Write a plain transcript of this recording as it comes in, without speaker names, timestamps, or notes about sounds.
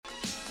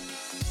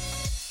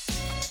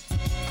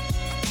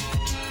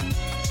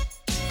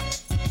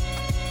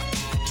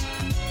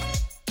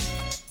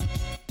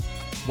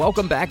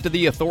Welcome back to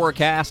the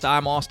Authoricast.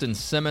 I'm Austin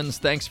Simmons.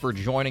 Thanks for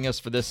joining us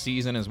for this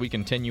season as we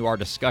continue our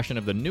discussion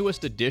of the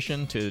newest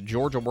addition to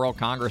Georgia World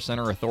Congress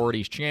Center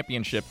Authority's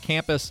championship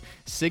campus,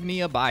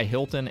 Signia by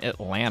Hilton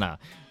Atlanta.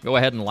 Go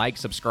ahead and like,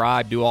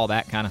 subscribe, do all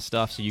that kind of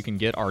stuff so you can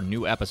get our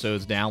new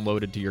episodes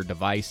downloaded to your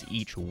device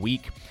each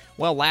week.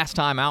 Well, last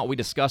time out, we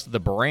discussed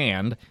the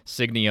brand,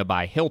 Signia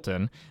by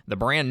Hilton, the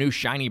brand new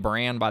shiny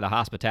brand by the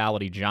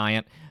hospitality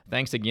giant.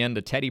 Thanks again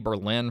to Teri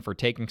Berlin for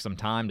taking some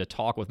time to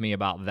talk with me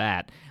about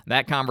that.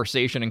 That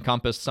conversation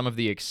encompassed some of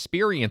the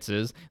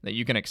experiences that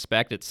you can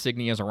expect at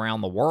Signias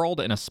around the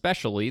world, and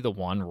especially the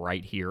one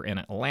right here in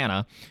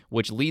Atlanta,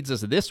 which leads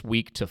us this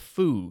week to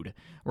food.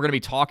 We're going to be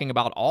talking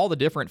about all the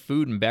different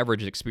food and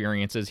beverage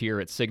experiences here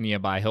at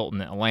Signia by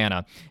Hilton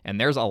Atlanta,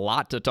 and there's a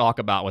lot to talk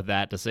about with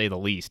that, to say the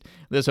least.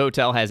 This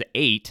hotel has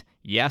 8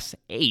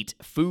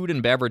 food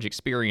and beverage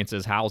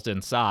experiences housed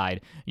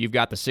inside. You've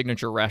got the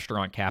signature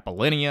restaurant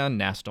Capillinea,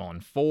 Nest on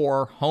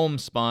 4,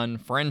 Homespun,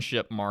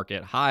 Friendship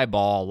Market,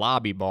 Highball,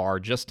 Lobby Bar,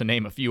 just to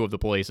name a few of the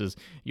places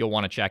you'll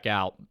want to check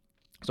out.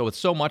 So with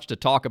so much to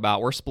talk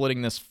about, we're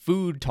splitting this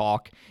food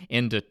talk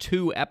into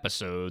 2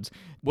 episodes.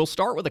 We'll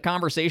start with a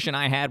conversation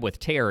I had with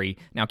Teri.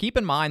 Now, keep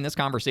in mind, this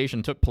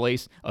conversation took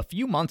place a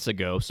few months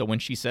ago, so when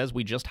she says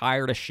we just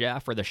hired a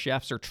chef or the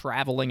chefs are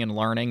traveling and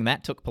learning,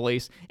 that took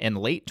place in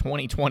late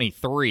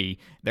 2023.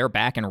 They're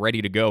back and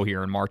ready to go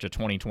here in March of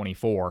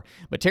 2024.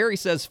 But Teri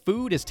says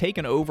food has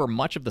taken over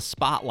much of the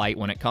spotlight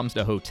when it comes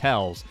to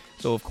hotels,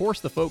 so of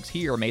course the folks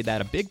here made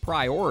that a big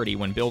priority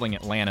when building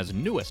Atlanta's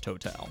newest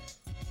hotel.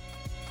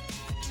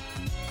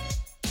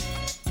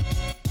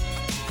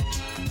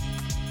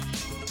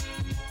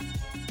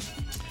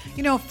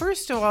 You know,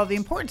 first of all, the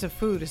importance of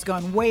food has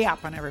gone way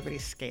up on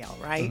everybody's scale,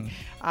 right?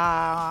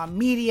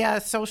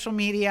 Media, social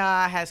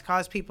media has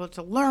caused people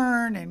to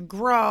learn and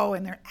grow,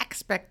 and their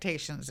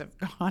expectations have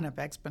gone up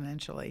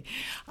exponentially.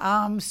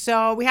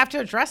 So we have to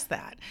address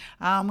that.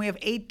 We have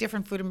 8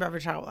 different food and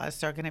beverage outlets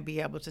that are going to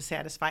be able to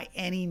satisfy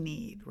any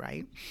need,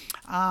 right?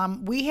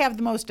 We have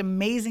the most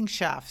amazing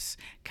chefs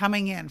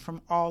coming in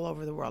from all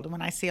over the world. And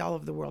when I say all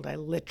over the world, I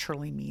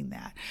literally mean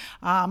that.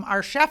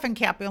 Our chef in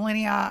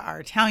Capillinea, our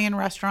Italian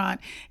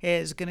restaurant,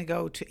 is going to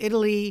go to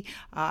Italy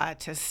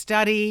to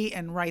study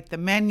and write the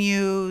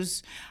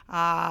menus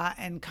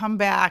and come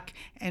back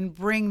and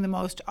bring the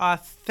most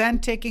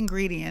authentic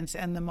ingredients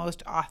and the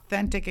most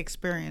authentic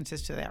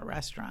experiences to that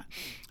restaurant.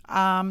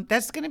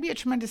 That's going to be a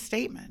tremendous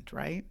statement,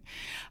 right?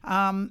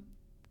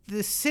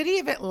 The city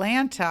of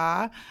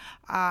Atlanta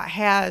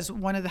has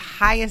one of the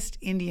highest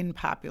Indian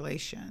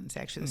populations,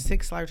 actually the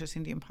 6th largest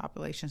Indian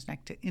populations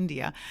next to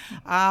India.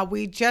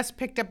 We just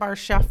picked up our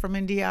chef from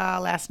India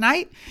last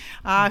night,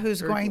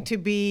 who's going to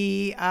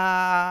be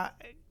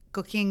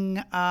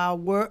cooking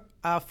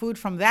food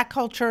from that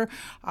culture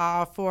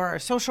for our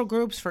social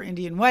groups, for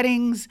Indian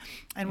weddings,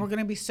 and we're going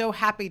to be so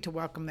happy to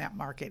welcome that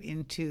market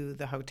into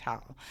the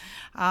hotel.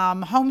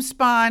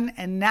 Homespun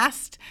and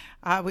Nest,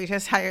 we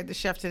just hired the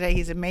chef today.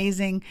 He's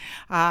amazing.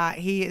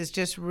 He is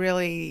just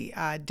really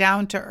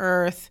down to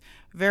earth,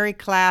 very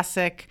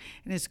classic,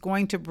 and is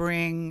going to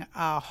bring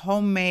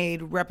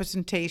homemade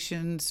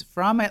representations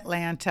from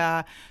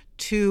Atlanta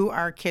to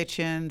our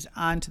kitchens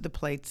onto the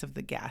plates of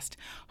the guest.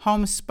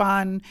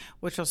 Homespun,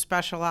 which will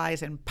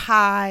specialize in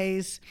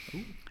pies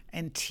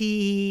and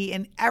tea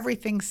and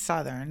everything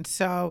Southern.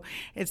 So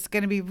it's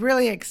going to be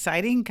really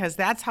exciting because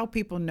that's how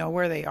people know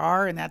where they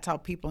are, and that's how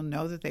people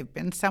know that they've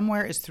been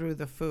somewhere, is through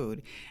the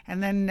food.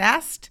 And then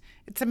Nest,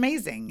 it's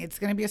amazing. It's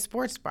going to be a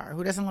sports bar.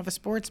 Who doesn't love a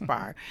sports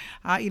bar?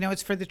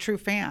 It's for the true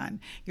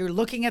fan. You're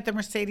looking at the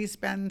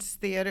Mercedes-Benz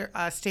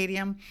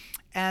Stadium,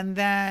 and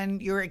then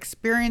you're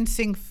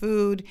experiencing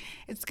food.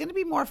 It's going to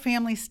be more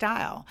family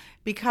style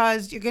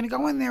because you're going to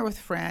go in there with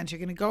friends. You're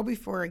going to go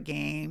before a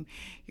game.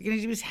 You're going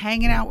to be just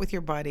hanging out with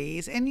your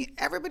buddies. And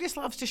everybody just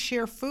loves to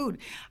share food.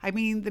 I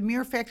mean, the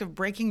mere fact of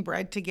breaking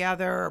bread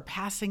together or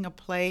passing a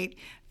plate,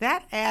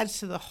 that adds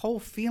to the whole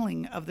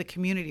feeling of the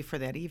community for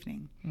that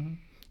evening. Mm-hmm.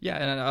 Yeah,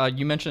 and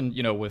you mentioned,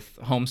 with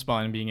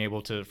Homespun being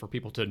able for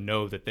people to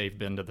know that they've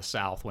been to the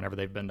South whenever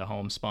they've been to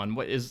Homespun.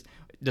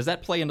 Does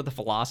that play into the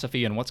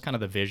philosophy, and what's kind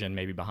of the vision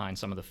maybe behind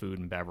some of the food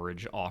and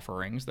beverage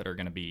offerings that are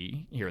going to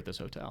be here at this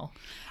hotel?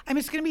 I mean,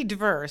 it's going to be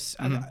diverse.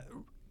 Mm-hmm.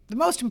 The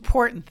most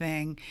important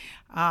thing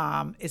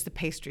is the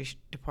pastry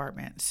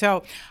department.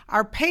 So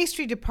our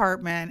pastry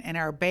department and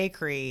our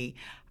bakery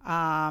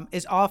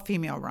is all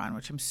female run,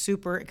 which I'm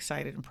super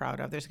excited and proud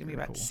of. There's going to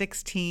be about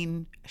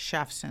 16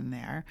 chefs in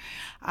there.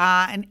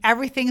 And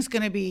everything's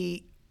going to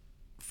be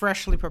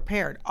freshly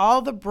prepared.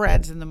 All the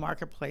breads in the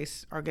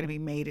marketplace are going to be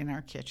made in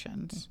our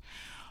kitchens.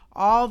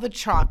 All the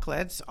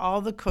chocolates,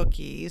 all the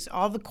cookies,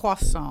 all the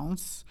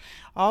croissants,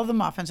 all the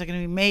muffins are going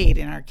to be made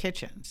in our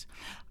kitchens.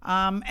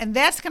 And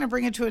that's going to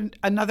bring it to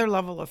another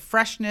level of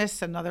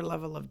freshness, another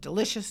level of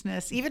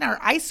deliciousness. Even our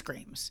ice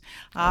creams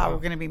we're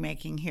going to be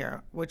making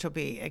here, which will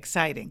be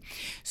exciting.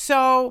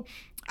 So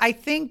I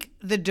think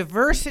the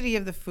diversity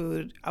of the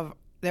food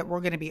that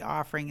we're going to be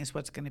offering is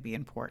what's going to be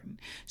important.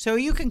 So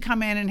you can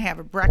come in and have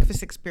a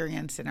breakfast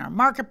experience in our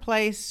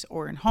marketplace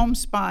or in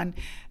homespun.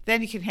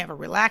 Then you can have a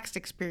relaxed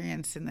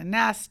experience in the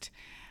Nest.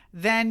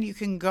 Then you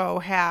can go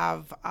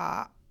have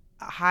a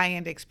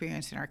high-end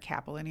experience in our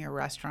Capillinea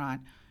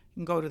restaurant.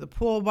 You can go to the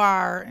pool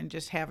bar and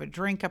just have a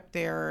drink up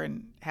there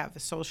and have the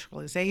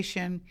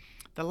socialization.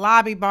 The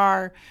lobby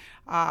bar,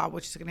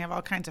 which is going to have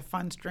all kinds of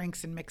fun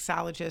drinks and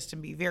mixologists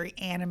and be very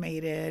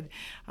animated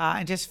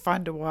and just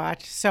fun to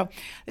watch. So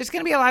there's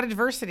going to be a lot of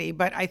diversity,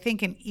 but I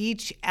think in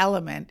each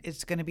element,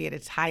 it's going to be at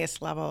its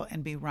highest level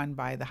and be run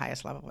by the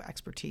highest level of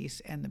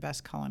expertise and the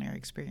best culinary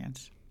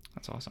experience.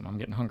 That's awesome. I'm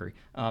getting hungry.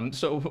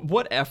 So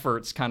what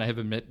efforts kind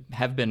of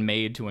have been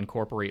made to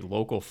incorporate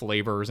local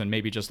flavors and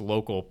maybe just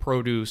local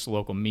produce,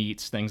 local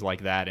meats, things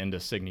like that into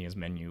Signia's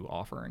menu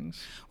offerings?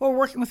 Well, we're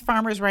working with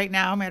farmers right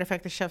now. Matter of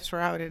fact, the chefs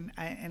were out in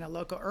a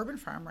local urban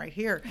farm right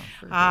here,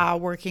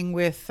 working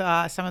with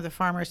some of the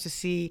farmers to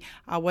see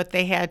what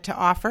they had to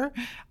offer.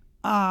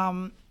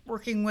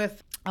 Working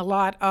with a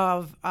lot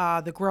of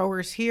the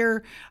growers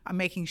here,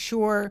 making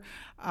sure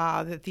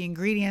that the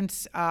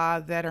ingredients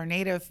that are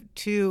native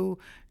to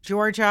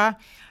Georgia,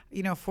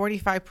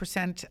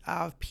 45%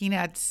 of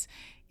peanuts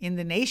in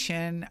the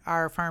nation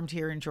are farmed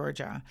here in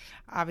Georgia.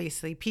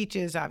 Obviously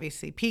peaches,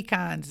 obviously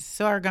pecans,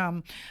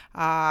 sorghum,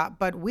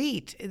 but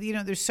wheat.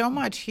 There's so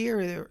much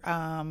here,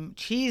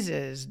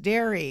 cheeses,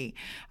 dairy,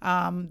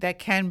 that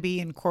can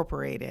be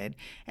incorporated.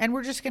 And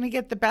we're just going to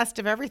get the best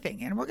of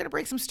everything. And we're going to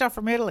bring some stuff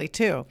from Italy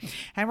too.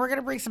 And we're going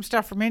to bring some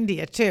stuff from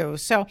India too.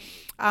 So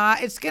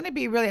it's going to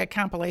be really a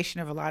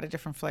compilation of a lot of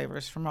different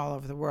flavors from all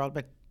over the world,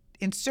 but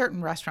in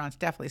certain restaurants,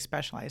 definitely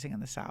specializing in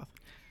the South.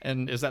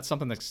 And is that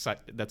something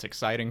that's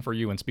exciting for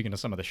you? And speaking to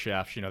some of the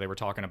chefs, they were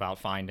talking about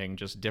finding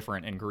just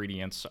different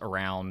ingredients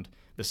around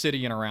the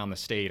city and around the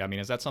state. I mean,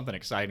 is that something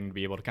exciting to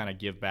be able to kind of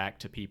give back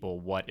to people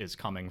what is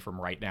coming from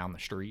right down the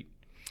street?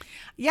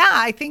 Yeah,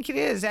 I think it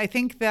is. I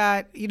think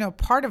that,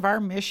 part of our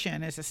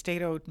mission as a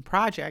state-owned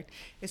project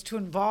is to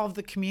involve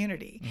the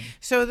community. Mm-hmm.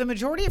 So the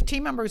majority of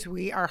team members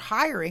we are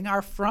hiring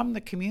are from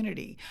the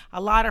community.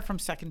 A lot are from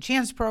second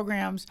chance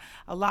programs.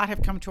 A lot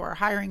have come to our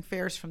hiring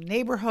fairs from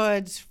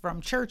neighborhoods, from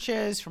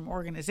churches, from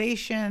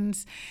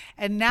organizations.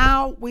 And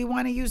now we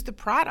want to use the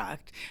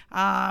product.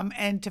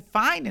 And to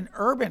find an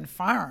urban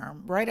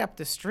farm right up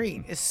the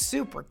street is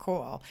super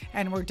cool.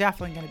 And we're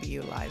definitely going to be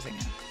utilizing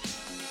it.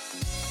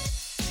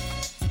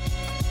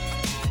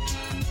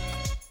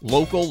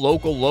 Local,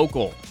 local,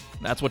 local.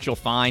 That's what you'll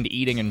find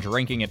eating and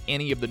drinking at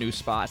any of the new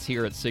spots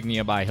here at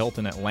Signia by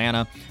Hilton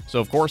Atlanta.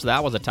 So, of course,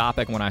 that was a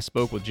topic when I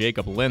spoke with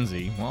Jacob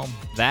Linzey. Well,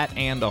 that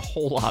and a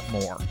whole lot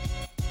more.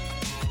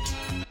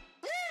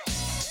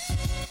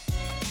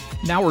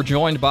 Now we're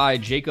joined by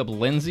Jacob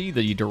Linzey,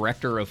 the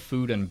Director of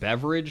Food and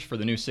Beverage for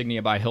the new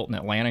Signia by Hilton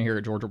Atlanta here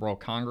at Georgia World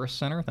Congress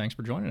Center. Thanks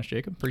for joining us,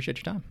 Jacob. Appreciate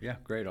your time. Yeah,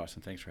 great,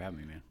 Austin. Thanks for having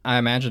me, man. I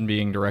imagine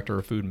being Director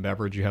of Food and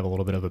Beverage, you have a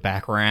little bit of a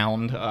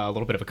background, a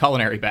little bit of a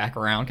culinary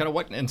background. Kind of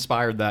what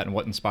inspired that and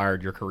what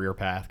inspired your career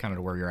path kind of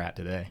to where you're at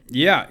today?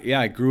 Yeah.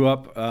 I grew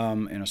up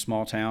in a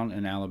small town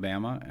in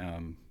Alabama.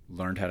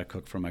 Learned how to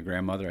cook from my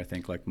grandmother. I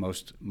think like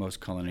most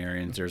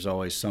culinarians, there's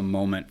always some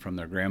moment from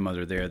their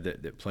grandmother there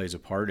that plays a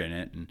part in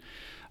it. And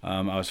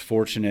I was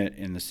fortunate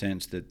in the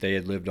sense that they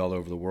had lived all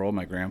over the world.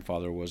 My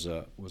grandfather was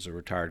a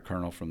retired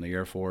colonel from the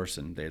Air Force,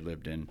 and they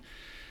lived in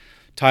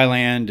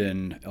Thailand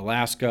and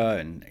Alaska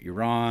and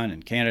Iran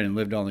and Canada and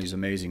lived all these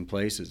amazing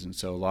places. And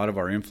so a lot of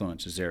our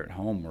influences there at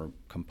home were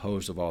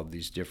composed of all of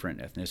these different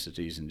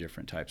ethnicities and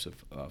different types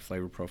of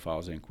flavor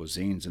profiles and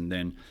cuisines. And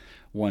then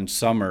one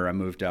summer I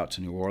moved out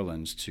to New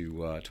Orleans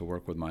to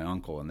work with my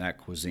uncle, and that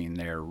cuisine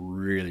there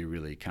really,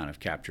 really kind of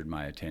captured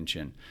my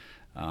attention.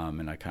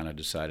 And I kind of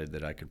decided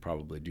that I could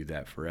probably do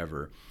that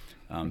forever.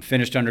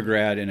 Finished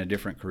undergrad in a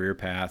different career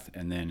path,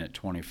 and then at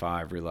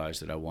 25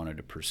 realized that I wanted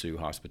to pursue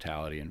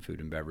hospitality and food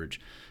and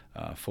beverage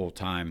full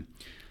time.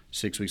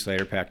 6 weeks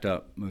later, packed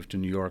up, moved to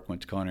New York,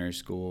 went to culinary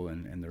school,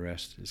 and the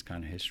rest is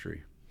kind of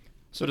history.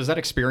 So does that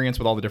experience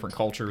with all the different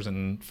cultures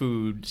and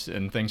foods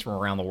and things from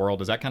around the world,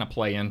 does that kind of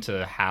play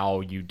into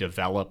how you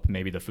develop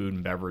maybe the food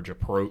and beverage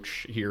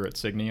approach here at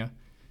Signia?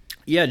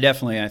 Yeah,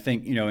 definitely. I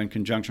think, in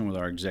conjunction with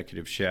our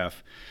executive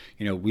chef,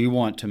 we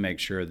want to make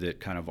sure that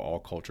kind of all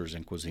cultures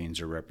and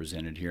cuisines are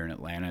represented here in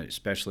Atlanta,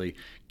 especially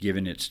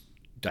given its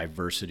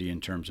diversity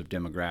in terms of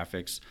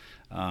demographics.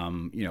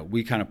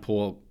 We kind of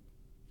pull,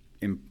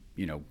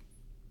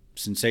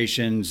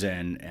 sensations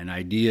and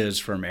ideas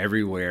from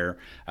everywhere.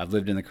 I've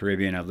lived in the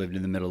Caribbean, I've lived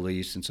in the Middle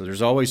East, and so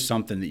there's always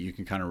something that you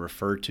can kind of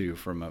refer to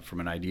from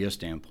an idea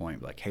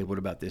standpoint, like, hey, what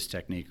about this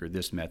technique or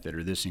this method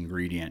or this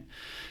ingredient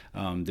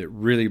that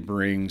really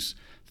brings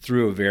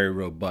through a very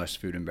robust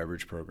food and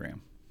beverage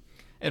program.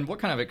 And what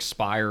kind of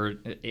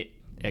inspired the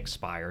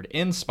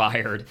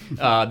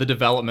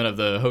development of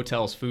the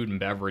hotel's food and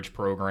beverage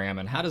program,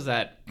 and how does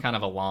that kind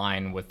of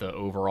align with the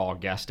overall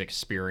guest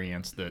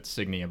experience that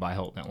Signia by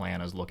Hilton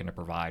Atlanta is looking to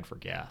provide for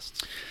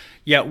guests?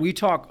 Yeah, we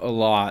talk a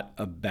lot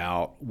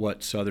about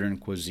what Southern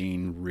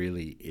cuisine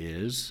really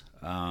is.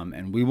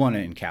 And we want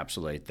to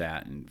encapsulate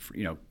that. And,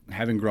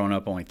 having grown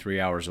up only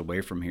 3 hours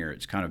away from here,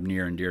 it's kind of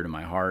near and dear to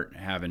my heart,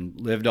 having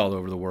lived all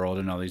over the world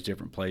in all these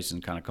different places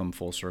and kind of come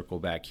full circle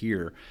back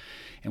here.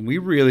 And we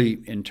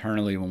really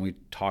internally, when we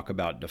talk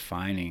about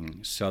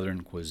defining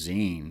Southern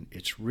cuisine,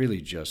 it's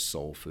really just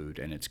soul food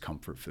and it's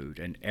comfort food.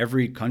 And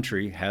every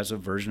country has a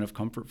version of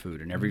comfort food,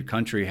 and every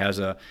country has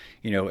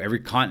every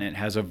continent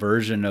has a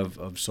version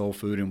of soul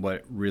food and what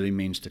it really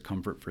means to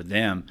comfort for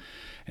them.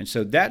 And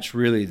so that's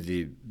really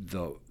the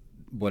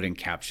what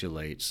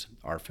encapsulates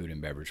our food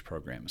and beverage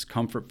program is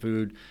comfort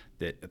food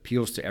that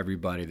appeals to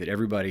everybody, that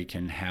everybody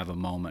can have a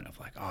moment of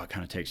like, oh, it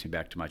kind of takes me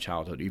back to my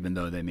childhood, even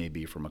though they may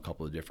be from a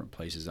couple of different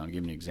places. I'll give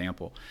you an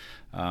example.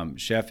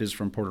 Chef is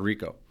from Puerto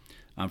Rico.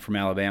 I'm from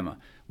Alabama.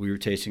 We were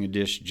tasting a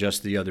dish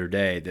just the other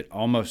day that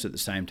almost at the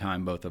same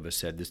time both of us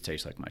said, this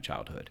tastes like my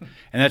childhood.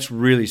 And that's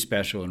really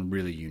special and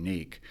really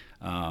unique.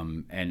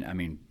 And I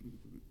mean,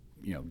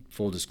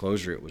 full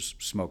disclosure, it was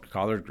smoked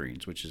collard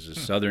greens, which is as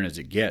Southern as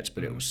it gets,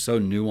 but it was so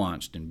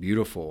nuanced and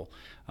beautiful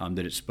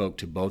that it spoke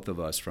to both of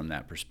us from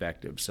that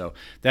perspective. So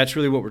that's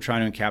really what we're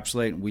trying to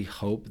encapsulate, and we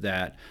hope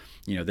that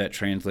that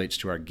translates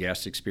to our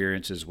guest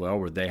experience as well,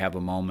 where they have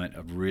a moment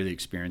of really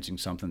experiencing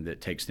something that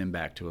takes them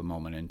back to a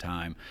moment in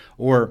time,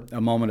 or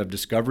a moment of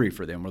discovery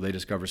for them where they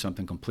discover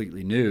something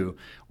completely new,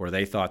 where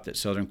they thought that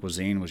Southern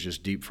cuisine was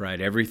just deep fried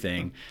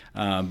everything,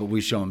 but we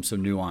show them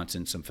some nuance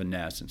and some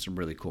finesse and some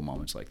really cool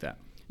moments like that.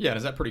 Yeah,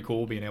 is that pretty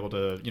cool being able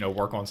to,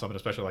 work on something,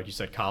 especially like you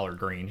said, collard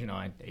greens?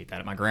 I ate that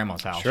at my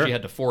grandma's house. Sure. She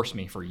had to force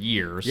me for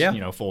years,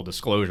 full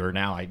disclosure.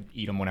 Now I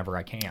eat them whenever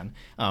I can.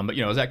 But,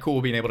 is that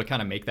cool being able to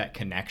kind of make that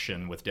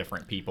connection with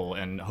different people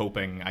and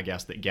hoping, I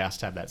guess, that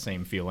guests have that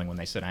same feeling when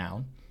they sit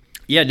down?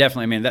 Yeah,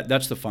 definitely. I mean,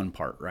 that's the fun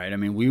part, right? I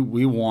mean,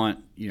 we want,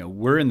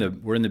 we're in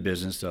the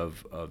business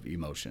of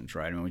emotions,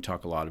 right? I mean, we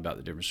talk a lot about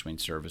the difference between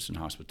service and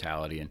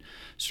hospitality, and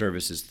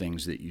service is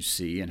things that you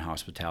see, and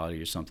hospitality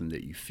is something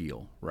that you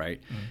feel, right?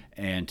 Mm-hmm.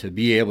 And to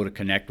be able to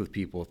connect with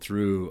people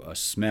through a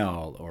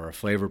smell or a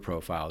flavor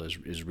profile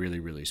is really,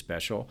 really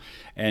special.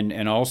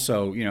 And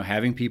also,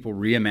 having people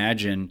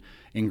reimagine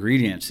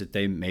ingredients that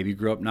they maybe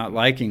grew up not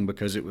liking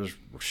because it was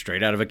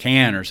straight out of a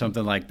can or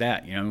something like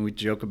that. We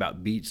joke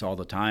about beets all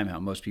the time, how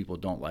most people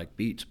don't like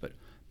beets, but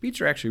beets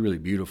are actually really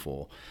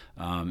beautiful,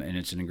 and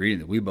it's an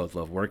ingredient that we both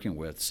love working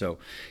with. So,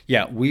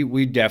 yeah,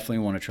 we definitely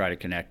want to try to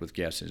connect with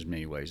guests in as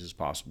many ways as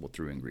possible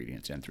through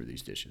ingredients and through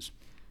these dishes.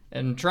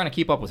 And trying to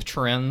keep up with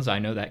trends, I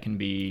know that can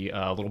be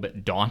a little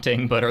bit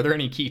daunting, but are there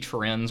any key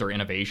trends or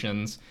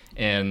innovations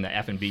in the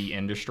F&B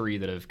industry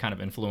that have kind of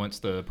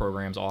influenced the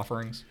program's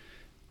offerings?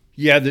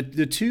 Yeah,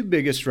 the two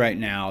biggest right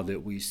now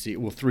that we see,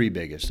 well, three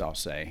biggest, I'll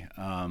say.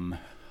 On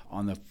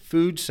the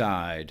food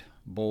side,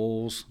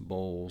 bowls.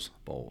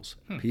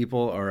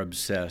 People are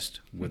obsessed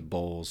with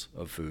bowls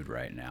of food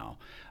right now.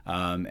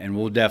 And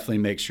we'll definitely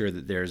make sure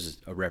that there's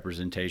a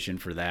representation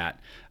for that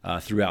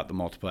throughout the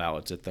multiple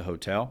outlets at the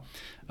hotel.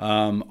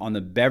 On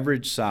the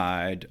beverage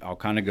side, I'll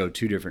kind of go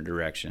two different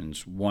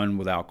directions, one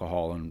with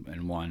alcohol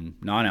and one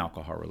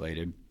non-alcohol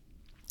related.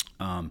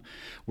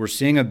 We're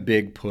seeing a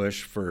big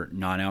push for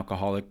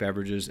non-alcoholic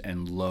beverages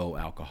and low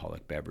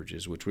alcoholic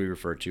beverages, which we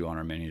refer to on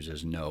our menus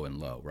as no and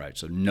low, right?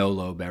 So no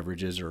low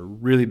beverages are a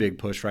really big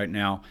push right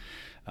now.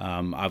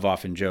 I've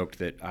often joked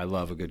that I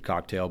love a good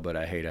cocktail, but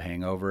I hate a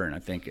hangover, and I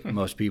think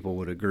most people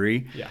would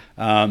agree. Yeah.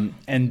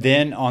 And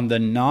then on the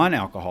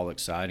non-alcoholic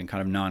side and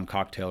kind of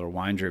non-cocktail or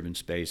wine-driven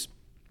space,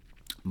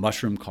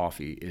 mushroom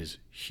coffee is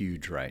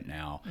huge right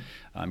now.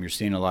 You're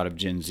seeing a lot of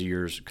Gen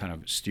Zers kind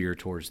of steer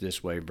towards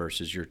this way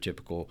versus your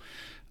typical,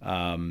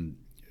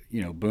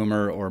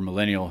 boomer or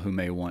millennial who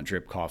may want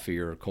drip coffee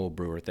or cold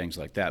brew or things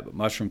like that. But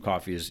mushroom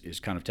coffee is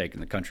kind of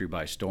taking the country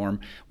by storm.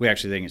 We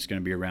actually think it's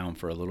going to be around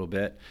for a little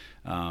bit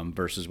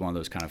versus one of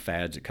those kind of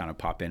fads that kind of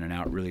pop in and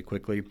out really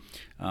quickly.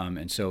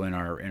 And so in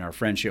our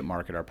friendship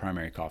market, our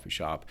primary coffee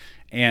shop,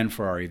 and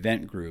for our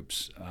event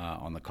groups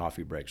on the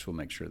coffee breaks, we'll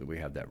make sure that we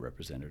have that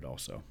represented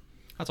also.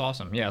 That's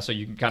awesome. Yeah, so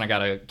you kind of got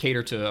to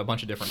cater to a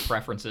bunch of different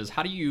preferences.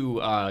 How do you,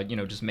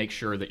 just make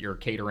sure that you're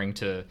catering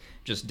to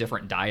just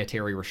different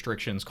dietary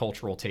restrictions,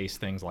 cultural tastes,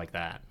 things like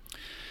that?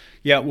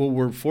 Yeah, well,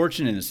 we're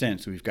fortunate in the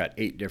sense that we've got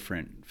 8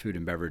 different food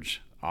and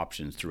beverage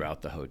options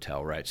throughout the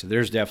hotel, right? So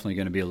there's definitely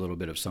going to be a little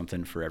bit of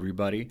something for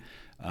everybody.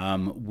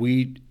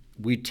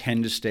 We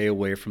tend to stay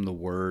away from the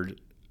word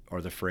or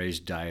the phrase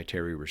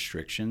dietary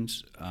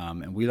restrictions,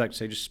 and we like to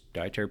say just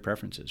dietary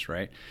preferences,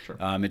 right? Sure.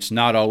 It's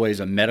not always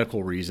a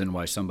medical reason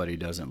why somebody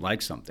doesn't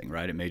like something,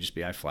 right? It may just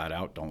be I flat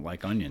out don't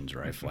like onions,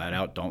 or I flat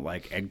out don't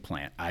like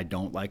eggplant. I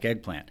don't like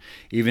eggplant.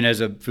 Even as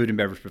a food and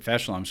beverage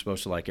professional, I'm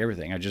supposed to like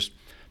everything.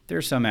 There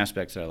are some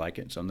aspects that I like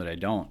it and some that I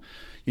don't.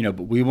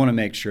 But we want to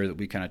make sure that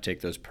we kind of take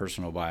those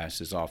personal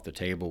biases off the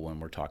table when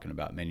we're talking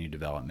about menu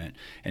development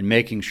and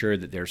making sure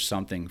that there's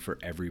something for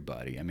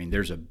everybody. I mean,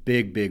 there's a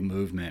big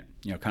movement,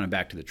 kind of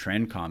back to the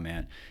trend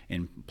comment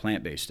in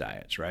plant-based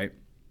diets, right?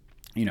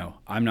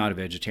 I'm not a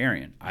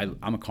vegetarian.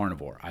 I'm a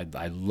carnivore.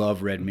 I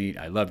love red meat.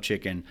 I love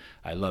chicken.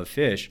 I love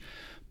fish.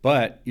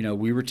 But,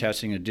 we were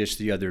testing a dish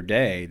the other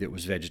day that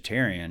was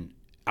vegetarian.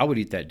 I would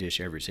eat that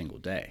dish every single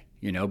day.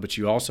 but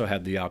you also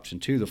have the option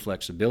too, the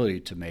flexibility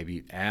to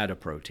maybe add a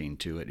protein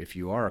to it if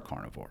you are a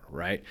carnivore,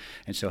 right?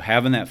 And so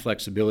having that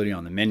flexibility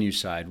on the menu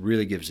side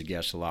really gives the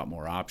guests a lot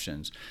more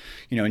options.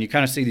 And you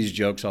kind of see these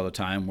jokes all the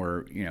time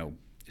where,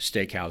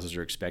 steakhouses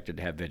are expected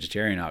to have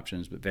vegetarian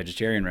options, but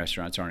vegetarian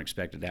restaurants aren't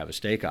expected to have a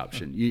steak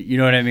option. You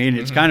know what I mean?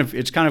 Mm-hmm.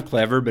 It's kind of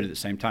clever, but at the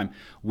same time,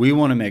 we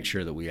want to make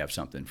sure that we have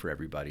something for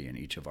everybody in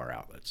each of our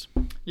outlets.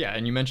 Yeah,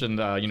 and you mentioned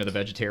the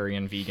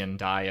vegetarian, vegan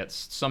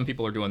diets. Some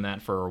people are doing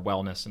that for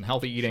wellness and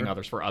healthy eating,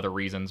 others for other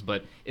reasons.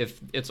 But if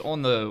it's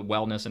on the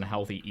wellness and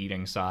healthy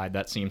eating side,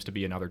 that seems to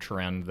be another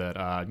trend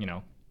that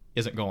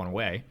isn't going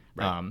away.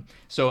 Right.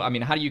 So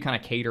how do you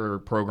kind of cater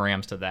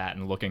programs to that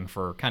and looking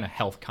for kind of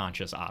health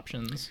conscious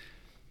options?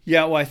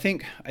 Yeah, well, I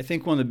think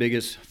one of the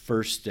biggest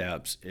first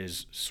steps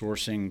is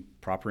sourcing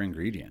proper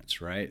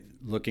ingredients, right?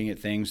 Looking at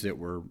things that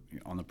were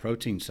on the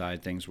protein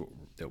side, things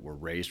that were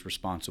raised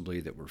responsibly,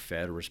 that were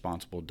fed a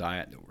responsible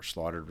diet, that were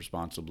slaughtered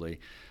responsibly.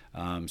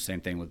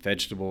 Same thing with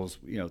vegetables.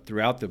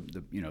 Throughout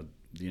the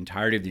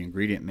entirety of the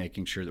ingredient,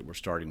 making sure that we're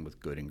starting with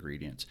good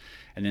ingredients,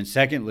 and then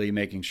secondly,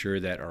 making sure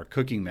that our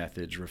cooking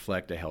methods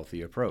reflect a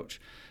healthy approach.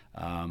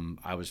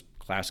 I was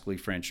classically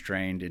French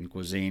trained in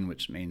cuisine,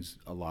 which means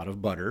a lot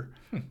of butter,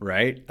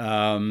 right?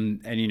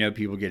 And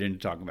people get into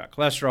talking about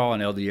cholesterol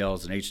and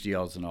LDLs and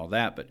HDLs and all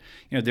that, but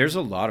there's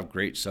a lot of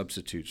great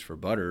substitutes for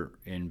butter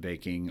in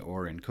baking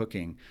or in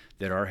cooking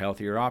that are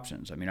healthier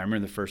options. I remember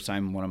the first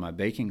time in one of my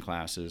baking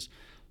classes,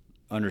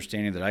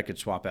 understanding that I could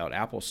swap out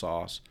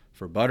applesauce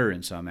for butter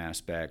in some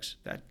aspects.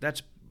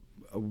 That's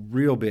a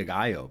real big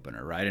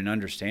eye-opener, right? And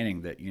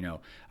understanding that,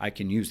 I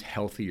can use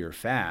healthier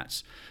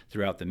fats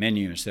throughout the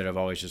menu instead of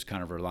always just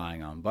kind of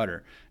relying on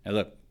butter. Now,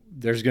 look,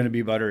 there's going to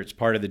be butter. It's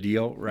part of the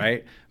deal,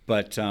 right?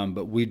 But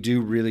we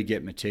do really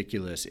get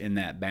meticulous in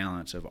that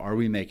balance of, are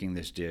we making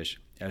this dish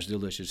as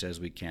delicious as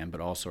we can, but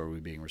also are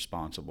we being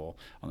responsible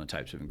on the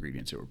types of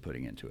ingredients that we're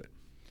putting into it?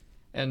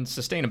 And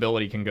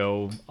sustainability can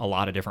go a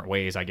lot of different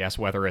ways, I guess,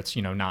 whether it's,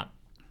 not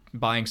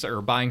buying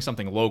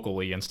something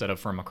locally instead of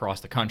from across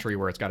the country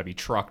where it's got to be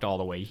trucked all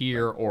the way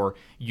here, or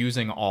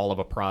using all of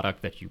a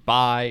product that you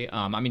buy.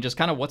 Just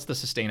kind of what's the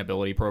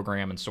sustainability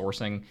program and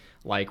sourcing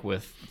like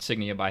with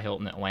Signia by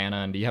Hilton Atlanta,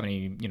 and do you have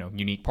any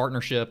unique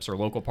partnerships or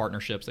local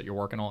partnerships that you're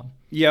working on?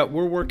 Yeah,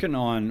 we're working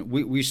on,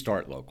 we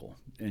start local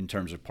in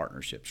terms of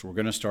partnerships. We're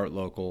going to start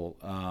local.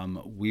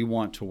 We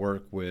want to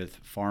work with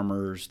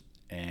farmers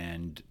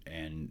and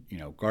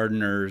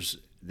gardeners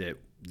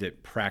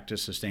that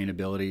practice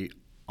sustainability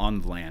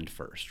on the land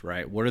first,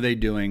 right? What are they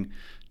doing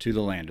to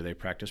the land? Do they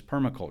practice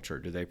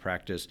permaculture? Do they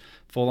practice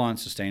full-on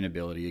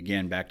sustainability?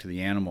 Again, back to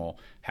the animal.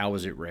 How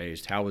was it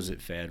raised? How was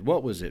it fed?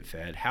 What was it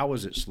fed? How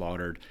was it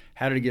slaughtered?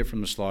 How did it get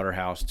from the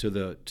slaughterhouse to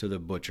the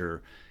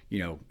butcher?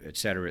 Et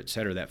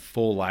cetera, that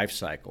full life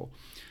cycle.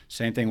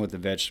 Same thing with the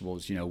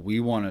vegetables. We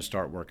want to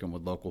start working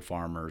with local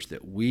farmers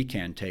that we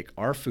can take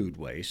our food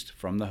waste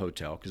from the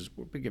hotel, because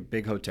we're a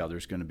big hotel,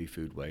 there's going to be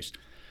food waste.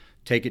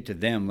 Take it to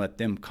them, let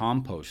them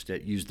compost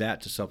it, use that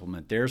to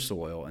supplement their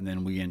soil, and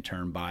then we in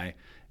turn buy,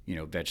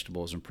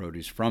 vegetables and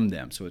produce from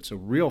them. So it's a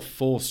real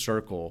full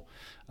circle,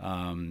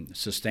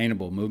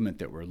 sustainable movement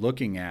that we're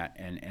looking at.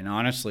 And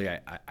honestly,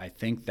 I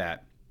think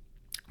that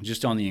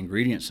just on the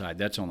ingredient side,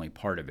 that's only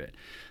part of it.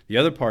 The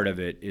other part of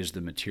it is the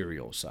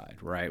material side,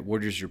 right?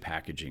 What is your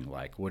packaging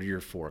like? What are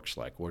your forks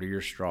like? What are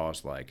your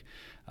straws like?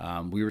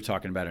 We were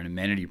talking about an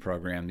amenity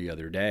program the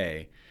other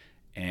day,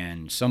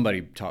 and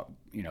somebody talked,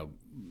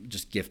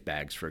 just gift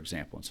bags, for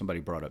example, and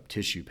somebody brought up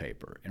tissue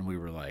paper, and we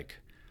were like,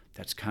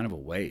 that's kind of a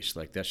waste.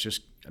 Like, that's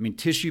just,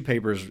 tissue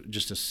paper is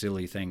just a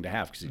silly thing to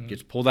have because it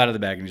gets pulled out of the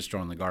bag and just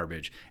thrown in the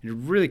garbage, and it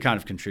really kind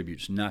of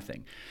contributes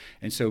nothing.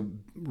 And so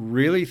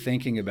really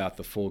thinking about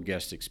the full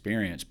guest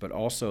experience, but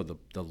also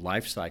the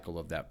life cycle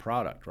of that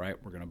product, right?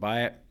 We're going to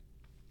buy it.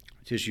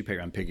 Tissue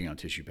paper, I'm picking on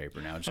tissue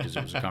paper now just because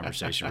it was a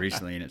conversation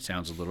recently and it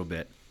sounds a little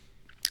bit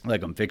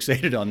like I'm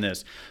fixated on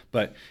this,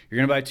 but you're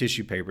going to buy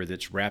tissue paper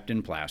that's wrapped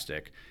in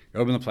plastic.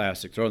 You open the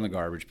plastic, throw it in the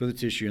garbage, put the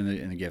tissue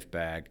in the gift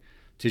bag.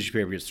 Tissue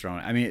paper gets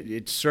thrown.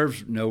 It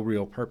serves no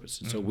real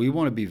purpose. And so we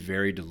want to be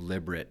very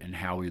deliberate in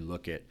how we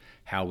look at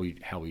how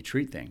we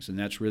treat things, and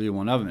that's really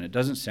one of them. And it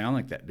doesn't sound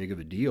like that big of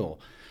a deal,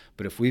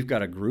 but if we've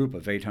got a group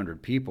of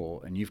 800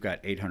 people and you've got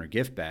 800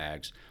 gift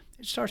bags,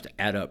 it starts to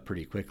add up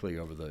pretty quickly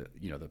over the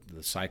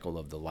cycle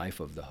of the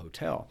life of the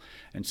hotel.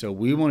 And so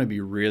we want to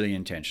be really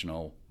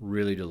intentional,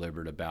 really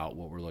deliberate about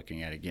what we're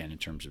looking at, again, in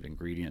terms of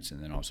ingredients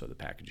and then also the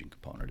packaging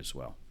component as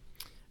well.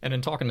 And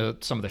in talking to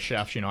some of the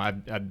chefs,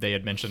 they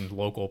had mentioned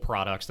local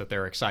products that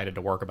they're excited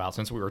to work about,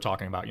 since we were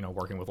talking about,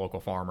 working with local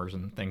farmers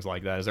and things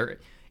like that. Is there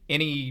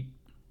any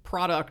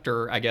product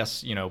or, I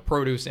guess,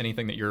 produce,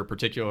 anything that you're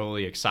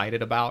particularly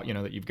excited about,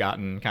 that you've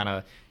gotten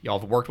y'all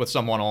have worked with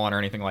someone on or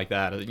anything like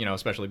that,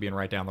 especially being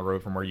right down the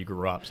road from where you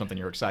grew up, something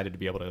you're excited to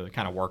be able to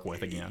kind of work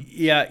with again?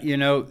 Yeah,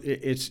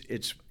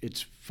 it's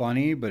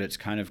funny, but it's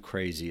kind of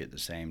crazy at the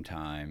same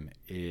time,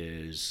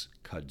 is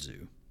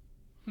kudzu.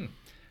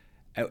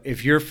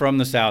 If you're from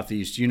the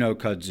Southeast,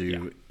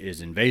 kudzu is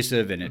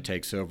invasive and it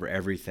takes over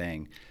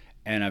everything.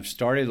 And I've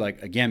started,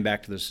 like, again,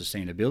 back to the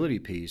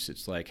sustainability piece.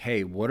 It's like,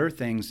 hey, what are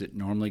things that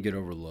normally get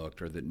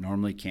overlooked or that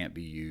normally can't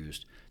be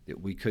used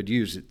that we could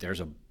use that there's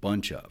a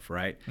bunch of,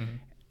 right? Mm-hmm.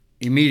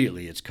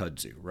 Immediately it's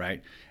kudzu,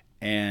 right?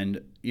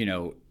 And,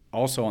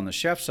 also on the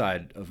chef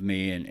side of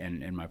me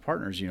and my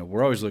partners,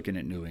 we're always looking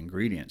at new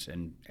ingredients,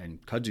 and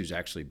kudzu is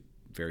actually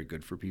very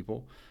good for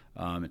people.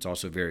 It's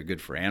also very good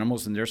for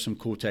animals, and there's some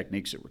cool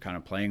techniques that we're kind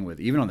of playing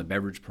with, even on the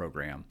beverage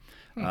program,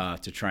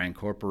 to try and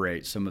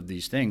incorporate some of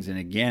these things. And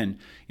again,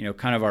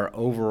 kind of our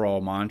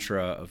overall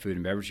mantra of food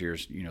and beverage here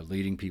is,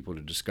 leading people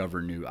to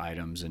discover new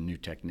items and new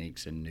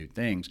techniques and new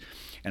things.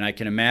 And I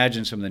can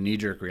imagine some of the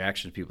knee-jerk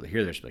reactions people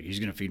hear this, like, he's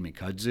going to feed me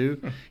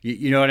kudzu.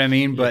 You know what I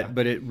mean? Yeah.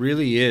 But it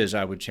really is.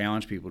 I would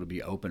challenge people to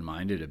be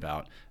open-minded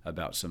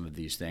about some of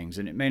these things.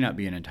 And it may not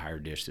be an entire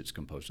dish that's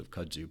composed of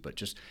kudzu, but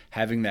just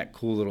having that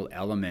cool little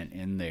element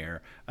in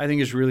there, I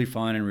think, is really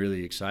fun and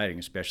really exciting,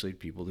 especially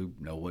people who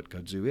know what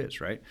kudzu is,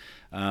 right?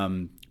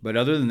 But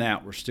other than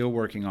that, we're still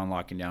working on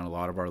locking down a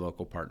lot of our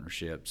local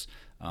partnerships.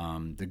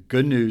 The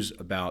good news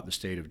about the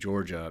state of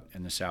Georgia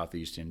and the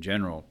Southeast in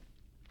general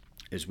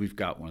is we've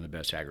got one of the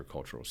best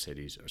agricultural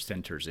cities or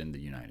centers in the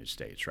United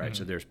States, right? Mm-hmm.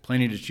 So there's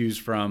plenty to choose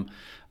from.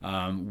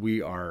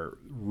 We are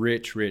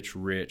rich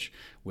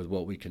with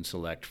what we can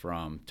select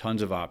from.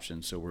 Tons of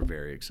options. So we're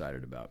very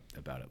excited about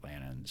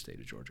Atlanta and the state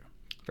of Georgia.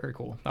 Very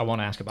cool. I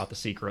want to ask about the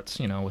secrets,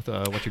 with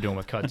what you're doing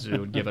with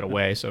kudzu, give it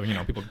away so,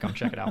 people can come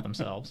check it out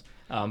themselves.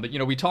 But,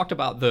 we talked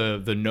about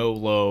the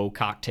no-low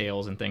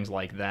cocktails and things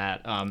like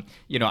that.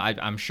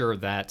 I'm sure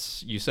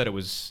you said it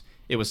was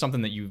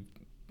something that you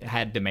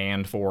had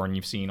demand for and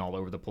you've seen all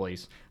over the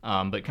place.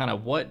 But kind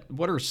of what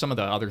are some of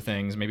the other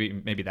things,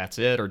 maybe that's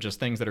it, or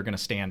just things that are going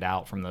to stand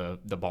out from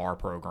the bar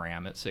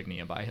program at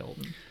Signia by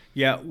Hilton?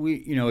 Yeah,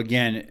 we,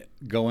 again,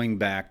 going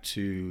back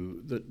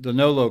to the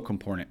no-low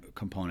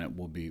component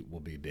will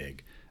be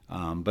big,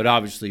 but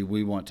obviously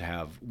we want to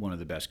have one of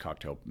the best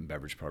cocktail and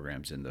beverage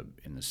programs in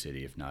the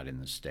city, if not in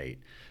the state.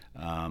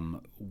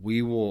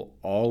 We will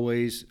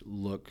always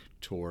look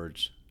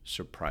towards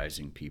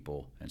surprising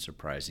people and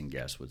surprising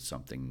guests with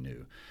something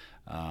new.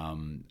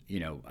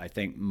 I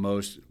think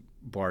most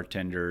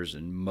bartenders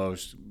and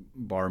most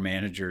bar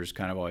managers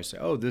kind of always say,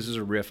 oh, this is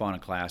a riff on a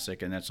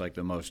classic, and that's like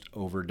the most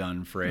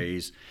overdone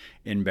phrase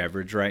in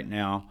beverage right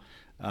now.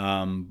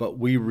 But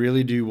we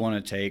really do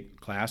want to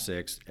take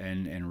classics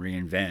and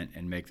reinvent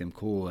and make them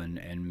cool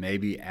and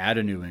maybe add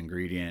a new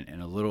ingredient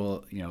and a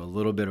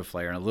little bit of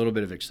flair and a little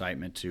bit of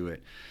excitement to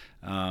it.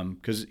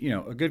 Because,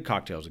 a good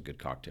cocktail is a good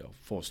cocktail,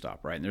 full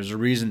stop, right? And there's a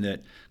reason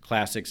that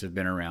classics have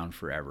been around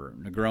forever.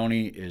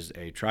 Negroni is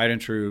a tried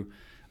and true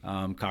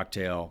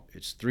cocktail.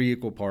 It's 3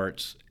 equal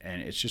parts,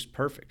 and it's just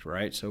perfect,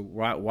 right? So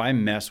why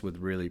mess with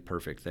really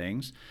perfect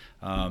things?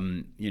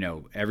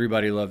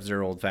 Everybody loves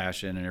their old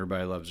fashioned, and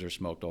everybody loves their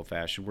smoked old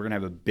fashioned. We're gonna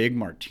have a big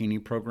martini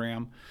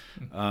program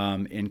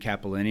in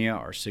Capillanea,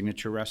 our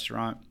signature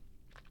restaurant,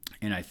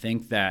 and I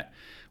think that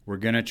we're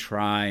gonna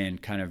try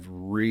and kind of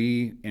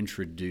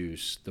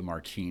reintroduce the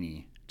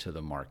martini to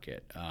the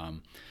market.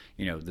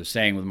 The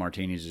saying with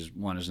martinis is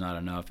 1 is not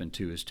enough and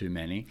 2 is too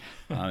many.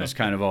 It's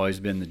kind of always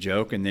been the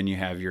joke. And then you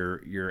have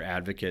your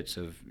advocates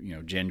of,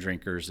 gin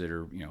drinkers that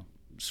are,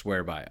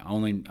 swear by it.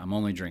 I'm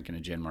only drinking a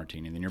gin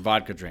martini. And then your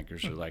vodka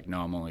drinkers are like,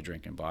 no, I'm only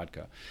drinking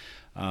vodka.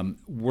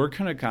 We're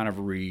going to kind of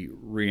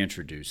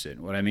reintroduce it.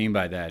 What I mean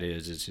by that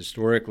is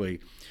historically,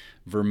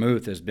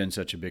 vermouth has been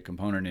such a big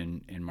component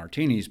in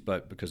martinis,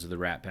 but because of the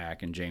Rat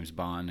Pack and James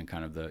Bond and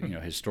kind of the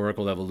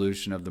historical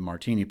evolution of the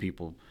martini,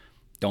 people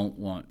don't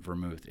want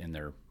vermouth in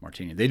their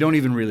martini. They don't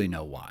even really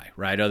know why,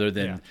 right? Other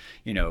than,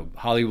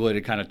 Hollywood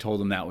had kind of told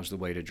them that was the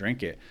way to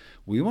drink it.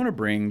 We want to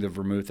bring the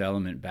vermouth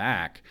element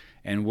back,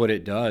 and what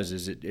it does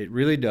is it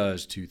really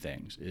does 2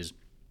 things. Is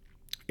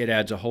it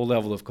adds a whole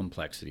level of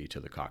complexity to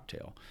the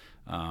cocktail,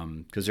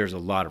 because there's a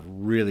lot of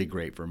really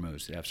great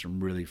vermouths that have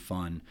some really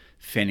fun,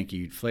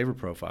 finicky flavor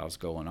profiles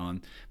going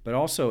on, but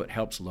also it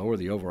helps lower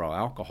the overall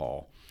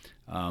alcohol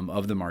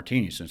of the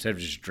martini. So instead of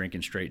just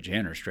drinking straight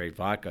gin or straight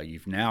vodka,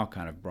 you've now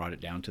kind of brought it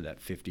down to that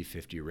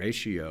 50-50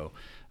 ratio,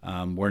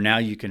 where now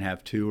you can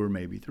have 2 or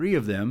maybe 3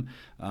 of them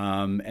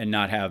and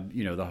not have,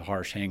 the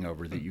harsh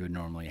hangover that you would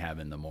normally have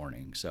in the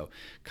morning. So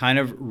kind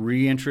of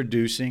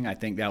reintroducing, I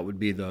think that would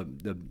be the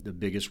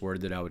biggest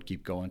word that I would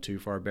keep going to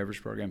for our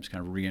beverage programs,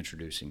 kind of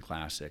reintroducing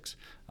classics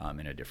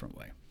in a different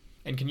way.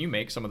 And can you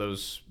make some of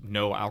those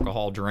no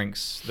alcohol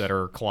drinks that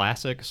are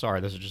classic?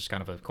 Sorry, this is just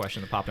kind of a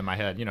question that popped in my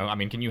head.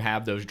 Can you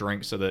have those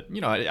drinks so that,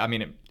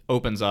 it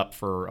opens up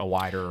for a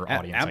wider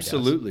audience?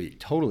 Absolutely. I guess.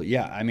 Totally.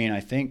 Yeah. I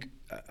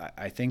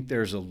think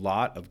there's a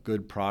lot of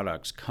good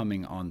products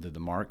coming into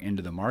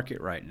the market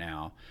right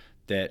now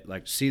that,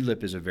 like,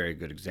 Seedlip is a very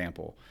good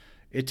example.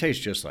 it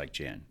tastes just like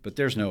gin, but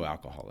there's no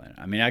alcohol in it.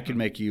 I mean, I could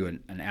make you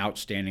an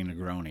outstanding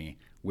Negroni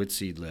with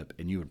seedlip,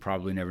 and you would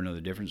probably never know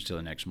the difference until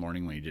the next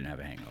morning when you didn't have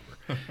a hangover.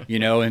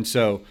 And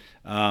so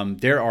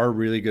there are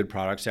really good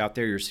products out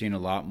there. You're seeing a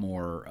lot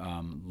more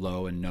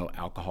low and no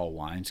alcohol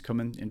wines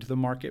coming into the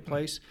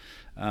marketplace.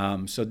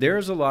 So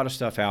there's a lot of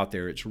stuff out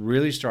there. It's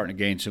really starting to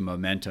gain some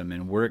momentum,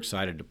 and we're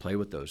excited to play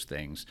with those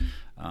things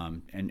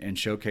and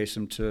showcase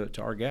them to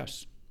our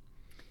guests.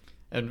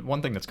 And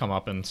one thing that's come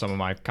up in some of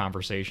my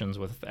conversations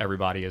with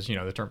everybody is,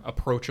 the term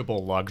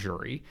approachable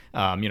luxury.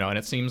 And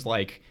it seems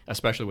like,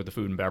 especially with the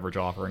food and beverage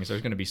offerings,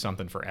 there's going to be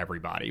something for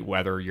everybody,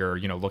 whether you're,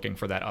 looking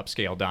for that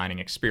upscale dining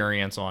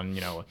experience on,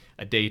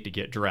 a date to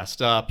get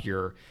dressed up,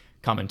 you're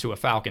coming to a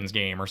Falcons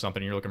game or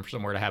something, you're looking for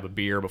somewhere to have a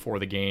beer before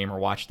the game or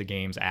watch the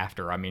games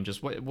after. I mean,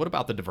 just what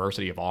about the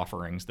diversity of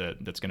offerings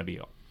that's going to be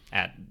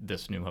at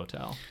this new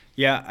hotel?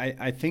 Yeah,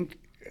 I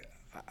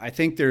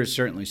think there is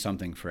certainly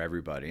something for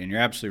everybody, and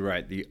you're absolutely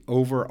right. The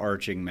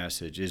overarching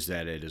message is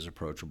that it is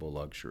approachable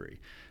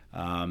luxury.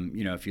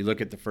 If you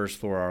look at the first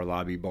floor of our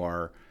lobby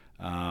bar,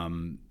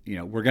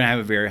 we're going to have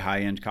a very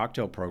high-end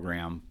cocktail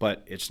program,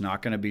 but it's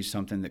not going to be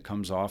something that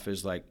comes off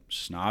as like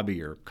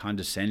snobby or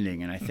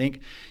condescending. And I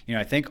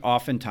think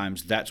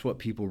oftentimes that's what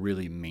people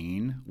really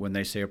mean when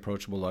they say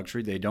approachable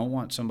luxury. They don't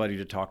want somebody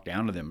to talk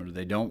down to them, or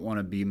they don't want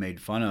to be made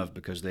fun of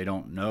because they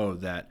don't know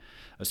that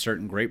a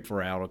certain grape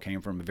varietal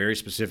came from a very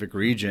specific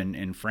region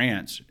in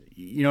France.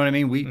 You know what I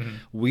mean?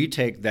 We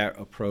take that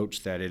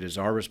approach that it is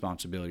our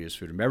responsibility as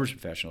food and beverage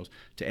professionals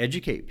to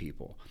educate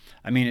people.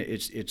 I mean,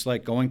 it's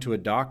like going to a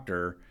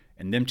doctor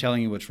and them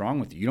telling you what's wrong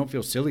with you. You don't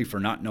feel silly for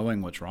not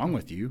knowing what's wrong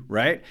with you,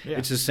 right? Yeah.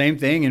 It's the same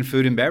thing in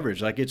food and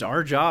beverage. Like, it's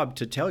our job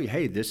to tell you,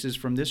 hey, this is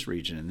from this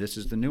region, and this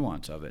is the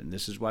nuance of it, and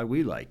this is why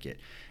we like it,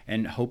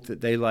 and hope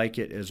that they like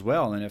it as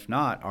well. And if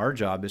not, our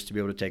job is to be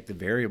able to take the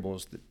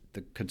variables that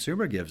the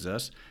consumer gives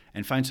us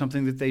and find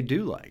something that they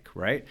do like,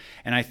 right?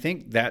 And I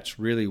think that's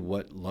really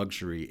what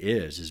luxury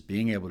is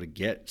being able to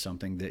get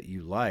something that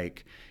you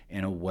like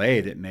in a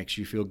way that makes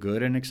you feel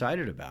good and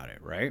excited about it,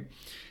 right?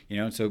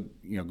 So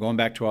going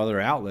back to other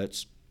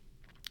outlets,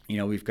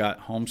 we've got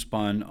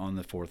Homespun on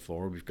the 4th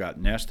floor, we've got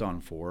Nest on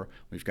 4,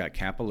 we've got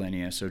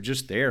Capilenia. So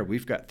just there,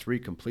 we've got 3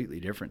 completely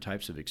different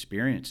types of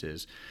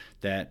experiences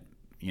that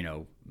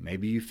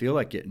maybe you feel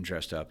like getting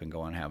dressed up and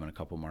going and having a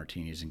couple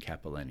martinis in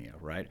Capilenia,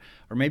 right?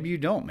 Or maybe you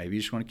don't. Maybe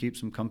you just want to keep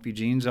some comfy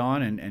jeans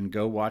on and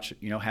go watch,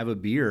 have a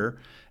beer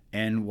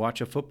and watch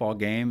a football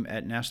game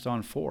at Nest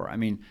on 4. I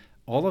mean,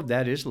 all of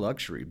that is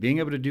luxury. Being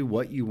able to do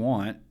what you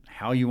want,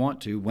 how you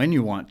want to, when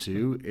you want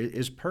to,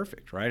 is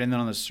perfect, right? And then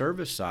on the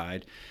service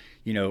side,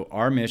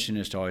 our mission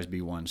is to always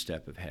be one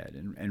step ahead.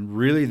 And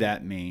really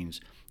that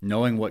means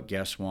knowing what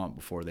guests want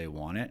before they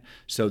want it,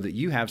 so that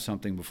you have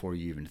something before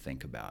you even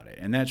think about it.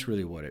 And that's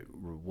really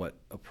what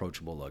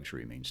approachable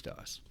luxury means to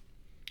us.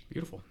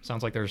 Beautiful.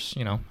 Sounds like there's,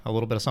 a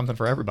little bit of something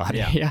for everybody.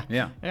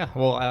 Yeah.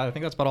 Well, I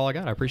think that's about all I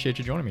got. I appreciate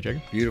you joining me,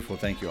 Jacob. Beautiful.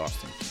 Thank you,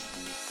 Austin.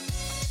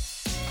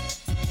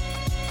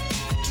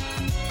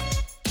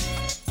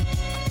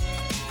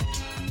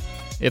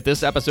 If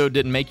this episode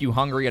didn't make you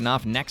hungry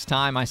enough, next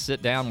time I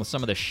sit down with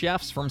some of the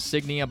chefs from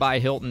Signia by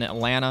Hilton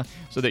Atlanta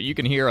so that you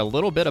can hear a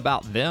little bit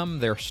about them,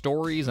 their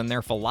stories, and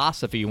their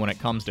philosophy when it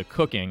comes to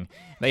cooking.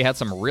 They had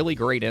some really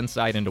great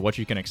insight into what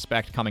you can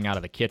expect coming out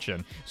of the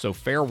kitchen. So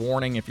fair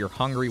warning, if you're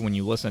hungry when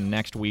you listen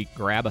next week,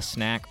 grab a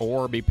snack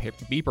or be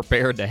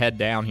prepared to head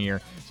down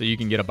here so you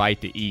can get a bite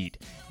to eat.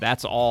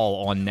 That's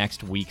all on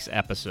next week's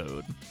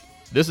episode.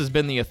 This has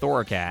been the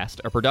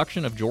Authoricast, a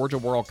production of Georgia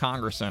World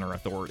Congress Center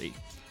Authority.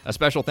 A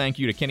special thank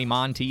you to Kenny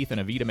Monteith and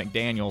Avita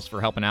McDaniels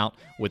for helping out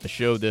with the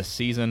show this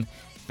season.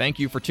 Thank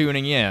you for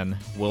tuning in.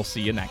 We'll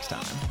see you next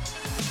time.